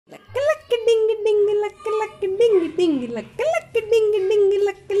Luck luck डिंग डिंग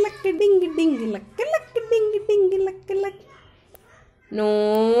luck luck डिंग डिंग luck luck डिंग डिंग luck luck. No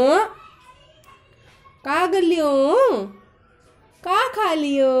का कर लियो, का खा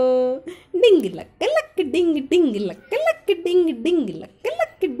लियो। डिंग लक लक डिंग डिंग लक लक डिंग डिंग luck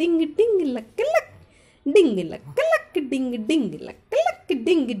luck डिंग डिंग luck luck डिंग luck luck डिंग डिंग luck luck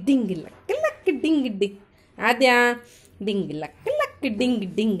डिंग डिंग luck luck डिंग डिंग। आद्या डिंग luck luck डिंग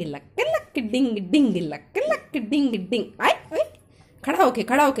डिंग luck luck डिंग डिंग luck luck डिंग डिंग। आए खड़ा होके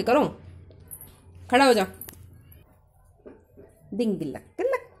करो, खड़ा हो जाओ। डिंग लक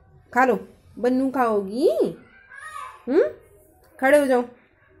लक खा लो, बन्नू खाओगी। खड़े हो जाओ,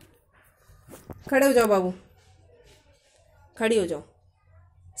 खड़े हो जाओ बाबू, खड़ी हो जाओ,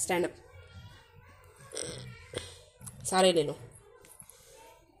 स्टैंड अप। सारे ले लो,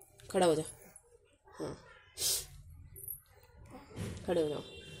 खड़ा हो जाओ। हाँ खड़े हो जाओ,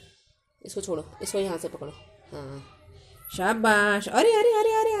 इसको छोड़ो, इसको यहाँ से पकड़ो। हाँ शाबाश। अरे अरे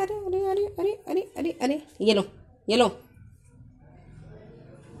अरे अरे अरे अरे अरे अरे अरे अरे अरे ये लो, ये लो,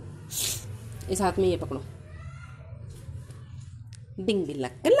 इस हाथ में ये पकड़ो। डिंग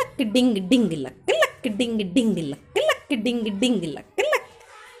लक लक डिंग डिंग लक लक डिंग डिंग लक लक डिंग डिंग लक लक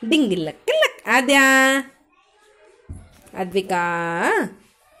डिंग लक लक। आद्या अद्विका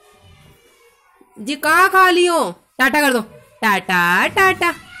जी का खा लियो। टाटा कर दो, टाटा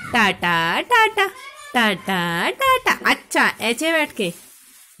टाटा टाटा टाटा टाटा टाटा। अच्छा ऐसे बैठ के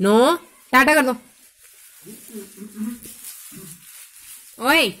नो, टाटा कर दो।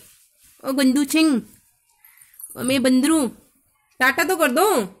 ओए ओ बंदू सिंह, मैं बंदरू, टाटा तो कर दो।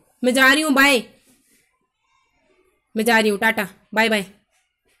 मैं जा रही हूँ, बाय। मैं जा रही हूँ, टाटा बाय बाय।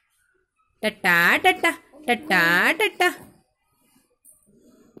 टट्टा टट्टा टट्टा टट्टा।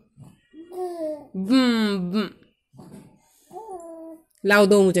 लाओ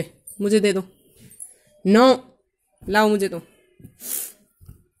दो, मुझे दे दो। नो लाओ मुझे दो।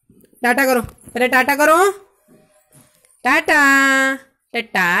 टाटा करो, पहले टाटा करो। टाटा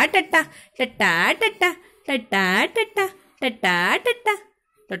टट्टा टट्टा टट्टा टट्टा टट्टा टट्टा टट्टा टट्टा।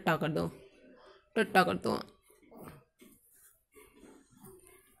 टट्टा कर दो, टट्टा कर दो।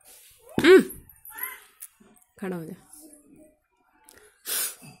 खड़ा हो जा,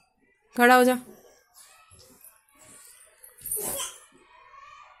 खड़ा हो जा।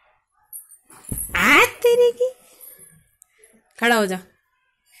 तेरे की खड़ा हो जा।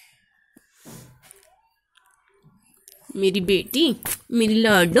 मेरी बेटी, मेरी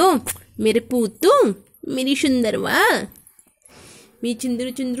लाडो, मेरे पूतू, मेरी सुंदरवा, मेरी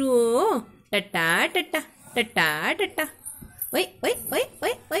चुंदरू चुंदरू। ओ टट्टा टट्टा टट्टा टट्टा। ओए ओए ओए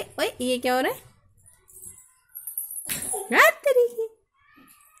ओए ओए ओए ये क्या हो रहा है? तरीके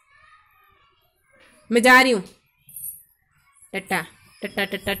मैं जा रही हूँ। टट्टा टट्टा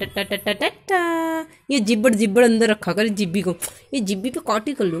टट्टा टट्टा टट्टा टट्टा। ये जिब्बड़ अंदर रखा कर जिब्बी को। ये जिब्बी पे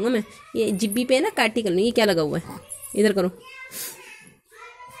काटी कर लूंगा मैं। ये जिब्बी पे है ना, काटी कर लूंगी। ये क्या लगा हुआ है? इधर करो।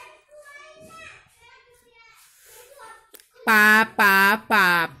 पा पा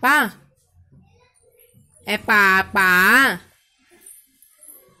पा पा ए पापा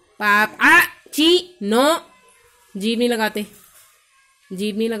पाप आ ची नो। जीभ नहीं लगाते,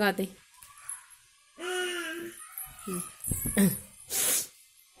 जीभ नहीं लगाते।